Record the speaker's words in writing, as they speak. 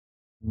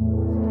My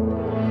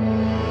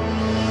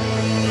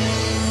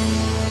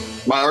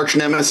arch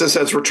nemesis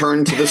has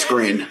returned to the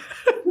screen.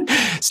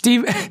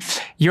 Steve,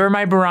 you're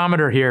my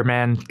barometer here,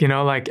 man. You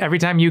know, like every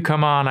time you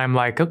come on, I'm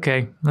like,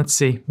 okay, let's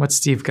see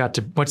what's he got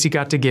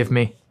to give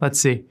me. Let's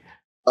see.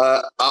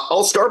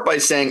 I'll start by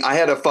saying I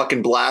had a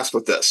fucking blast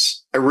with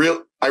this. I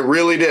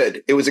really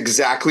did. It was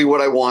exactly what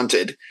I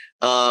wanted.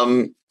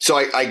 So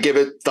I give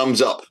it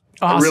thumbs up.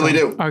 Awesome. I really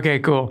do. Okay,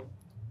 cool.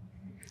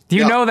 Do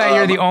you know that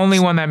you're the only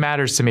one that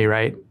matters to me,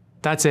 right?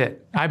 That's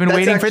it. I've been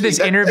waiting for this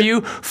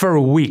interview for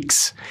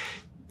weeks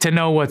to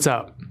know what's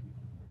up.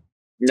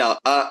 No,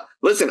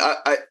 listen,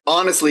 I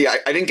honestly, I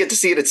didn't get to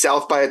see it at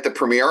South by at the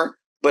premiere,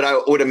 but I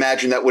would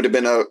imagine that would have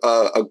been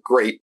a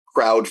great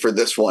crowd for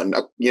this one.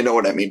 You know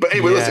what I mean? But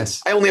anyway, Listen,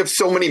 I only have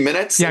so many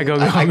minutes. Yeah, go.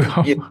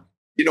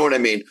 You know what I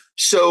mean?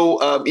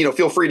 So,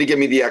 feel free to give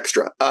me the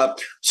extra.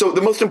 So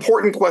the most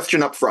important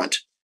question up front,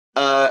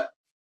 and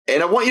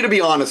I want you to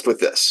be honest with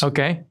this.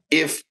 Okay.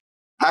 If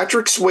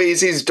Patrick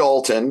Swayze's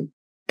Dalton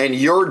and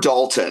your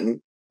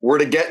Dalton were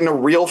to get in a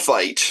real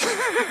fight,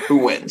 who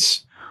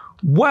wins?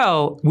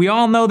 Well, we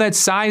all know that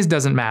size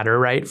doesn't matter,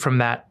 right? From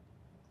that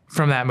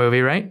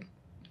movie, right?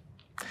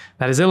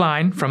 That is a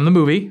line from the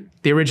movie,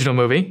 the original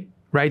movie,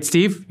 right,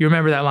 Steve? You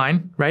remember that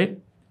line, right?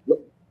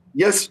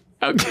 Yes.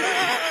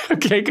 Okay.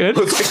 Okay, good.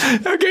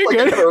 Okay,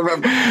 good. I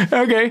remember.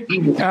 Okay.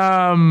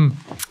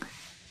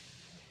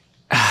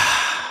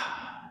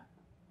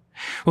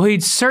 Well,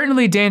 he'd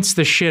certainly danced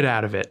the shit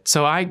out of it,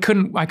 so I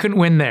couldn't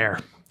win there.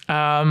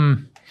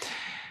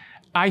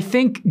 I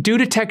think due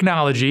to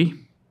technology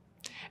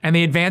and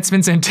the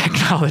advancements in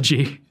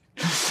technology,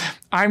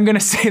 I'm going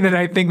to say that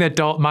I think that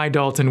my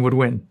Dalton would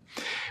win.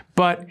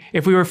 But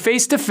if we were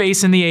face to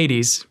face in the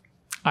 80s,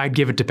 I'd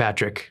give it to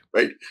Patrick.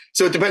 Right.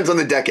 So it depends on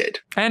the decade.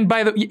 And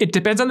it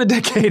depends on the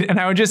decade. And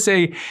I would just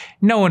say,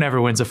 no one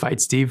ever wins a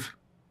fight, Steve.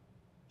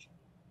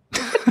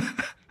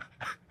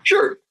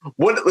 Sure.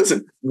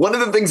 Listen, one of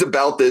the things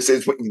about this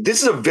is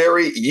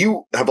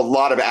you have a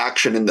lot of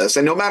action in this.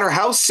 And no matter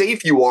how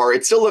safe you are,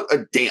 it's still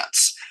a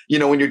dance,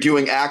 when you're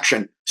doing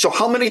action. So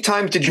how many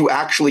times did you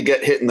actually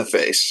get hit in the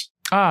face?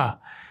 I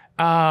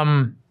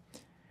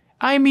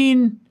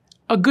mean,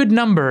 a good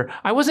number.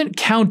 I wasn't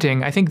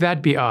counting. I think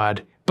that'd be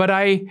odd. But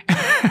I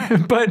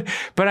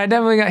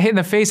definitely got hit in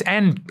the face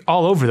and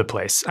all over the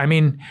place. I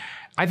mean,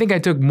 I think I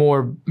took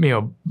more,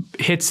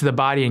 hits to the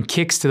body and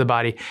kicks to the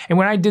body. And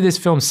when I did this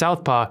film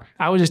Southpaw,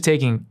 I was just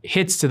taking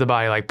hits to the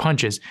body like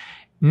punches.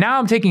 Now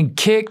I'm taking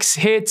kicks,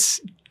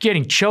 hits,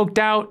 getting choked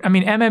out. I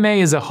mean,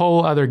 MMA is a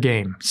whole other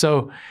game.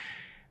 So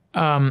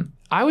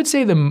I would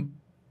say the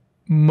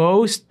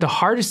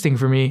hardest thing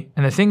for me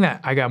and the thing that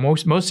I got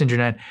most injured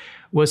in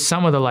was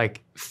some of the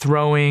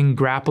throwing,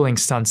 grappling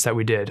stunts that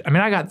we did. I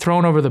mean, I got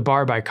thrown over the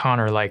bar by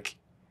Conor,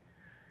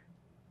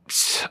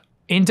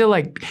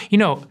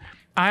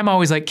 I'm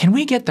always like, can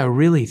we get the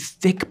really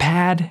thick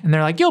pad? And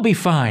they're like, you'll be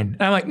fine.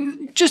 And I'm like,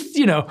 just,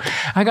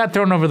 I got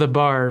thrown over the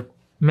bar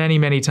many,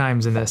 many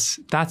times in this.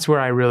 That's where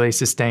I really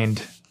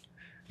sustained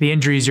the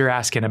injuries you're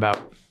asking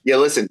about. Yeah,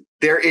 listen,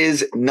 there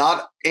is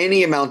not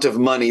any amount of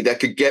money that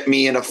could get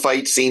me in a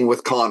fight scene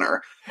with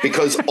Conor,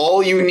 because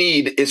all you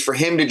need is for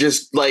him to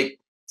just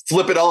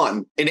flip it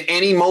on in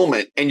any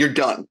moment and you're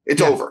done.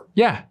 It's over.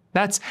 Yeah,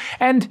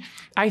 and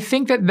I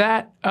think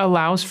that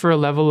allows for a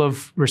level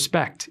of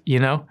respect,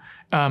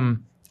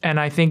 and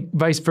I think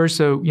vice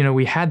versa,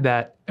 we had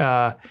that,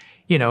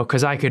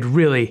 because I could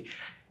really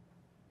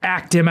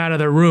act him out of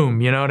the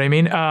room. You know what I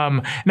mean?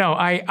 No,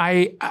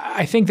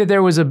 I think that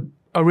there was a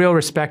real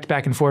respect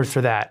back and forth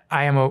for that.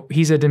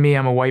 He said to me,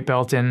 I'm a white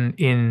belt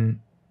in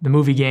the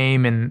movie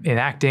game and in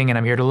acting, and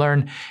I'm here to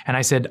learn. And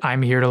I said,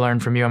 I'm here to learn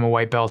from you. I'm a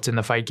white belt in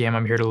the fight game.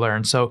 I'm here to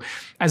learn. So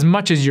as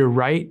much as you're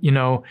right,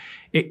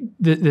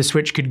 the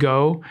switch could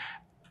go.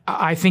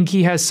 I think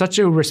he has such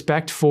a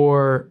respect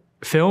for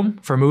film,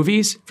 for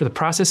movies, for the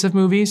process of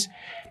movies.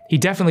 He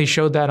definitely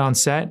showed that on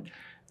set.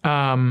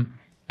 And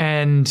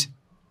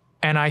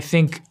I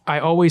think I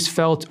always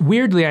felt,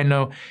 weirdly, I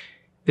know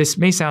this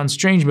may sound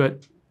strange,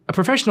 but a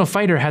professional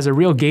fighter has a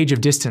real gauge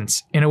of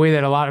distance in a way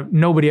that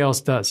nobody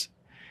else does.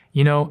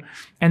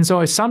 And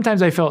so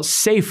sometimes I felt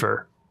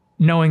safer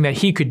knowing that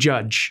he could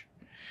judge.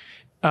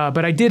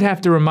 But I did have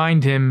to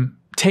remind him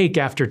take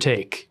after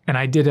take. And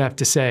I did have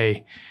to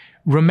say,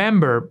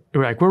 remember,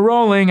 we're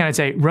rolling. And I'd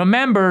say,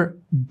 remember,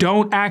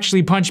 don't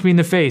actually punch me in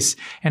the face.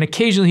 And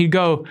occasionally he'd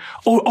go,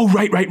 oh,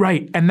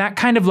 right. And that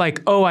kind of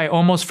I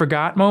almost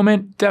forgot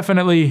moment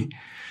definitely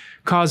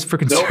caused for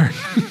concern.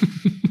 Nope.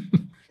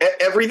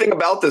 Everything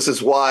about this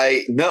is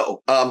why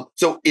no.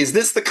 So is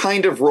this the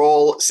kind of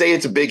role, say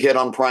it's a big hit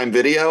on Prime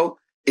Video,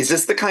 is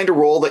this the kind of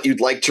role that you'd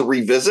like to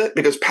revisit?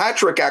 Because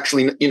Patrick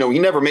actually, he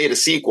never made a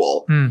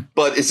sequel,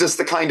 but is this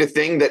the kind of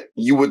thing that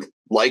you would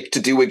like to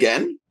do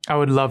again? I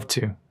would love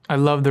to. I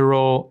love the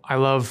role. I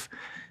love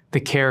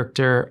the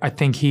character. I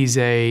think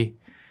I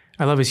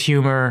love his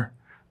humor.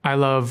 I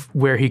love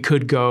where he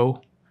could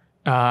go.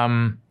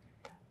 The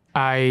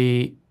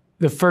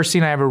first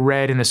scene I ever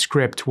read in the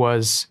script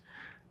was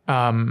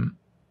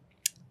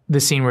the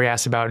scene where he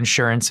asks about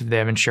insurance, if they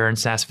have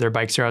insurance, and asks if their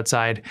bikes are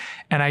outside.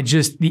 And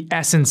the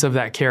essence of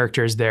that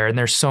character is there. And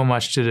there's so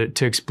much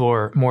to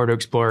explore, more to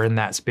explore in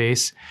that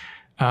space.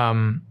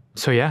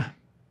 So yeah.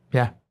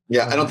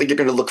 Yeah, I don't think you're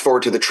going to look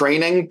forward to the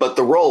training, but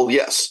the role,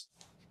 yes.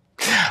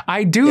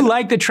 I do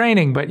like the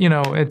training, but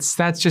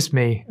that's just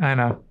me. I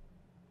know.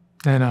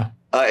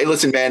 Hey,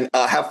 listen, man,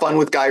 have fun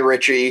with Guy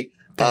Ritchie.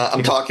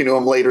 I'm talking to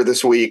him later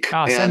this week.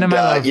 Oh, send him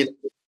my love.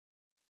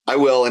 I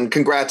will. And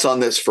congrats on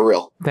this, for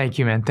real. Thank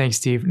you, man. Thanks,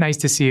 Steve. Nice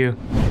to see you.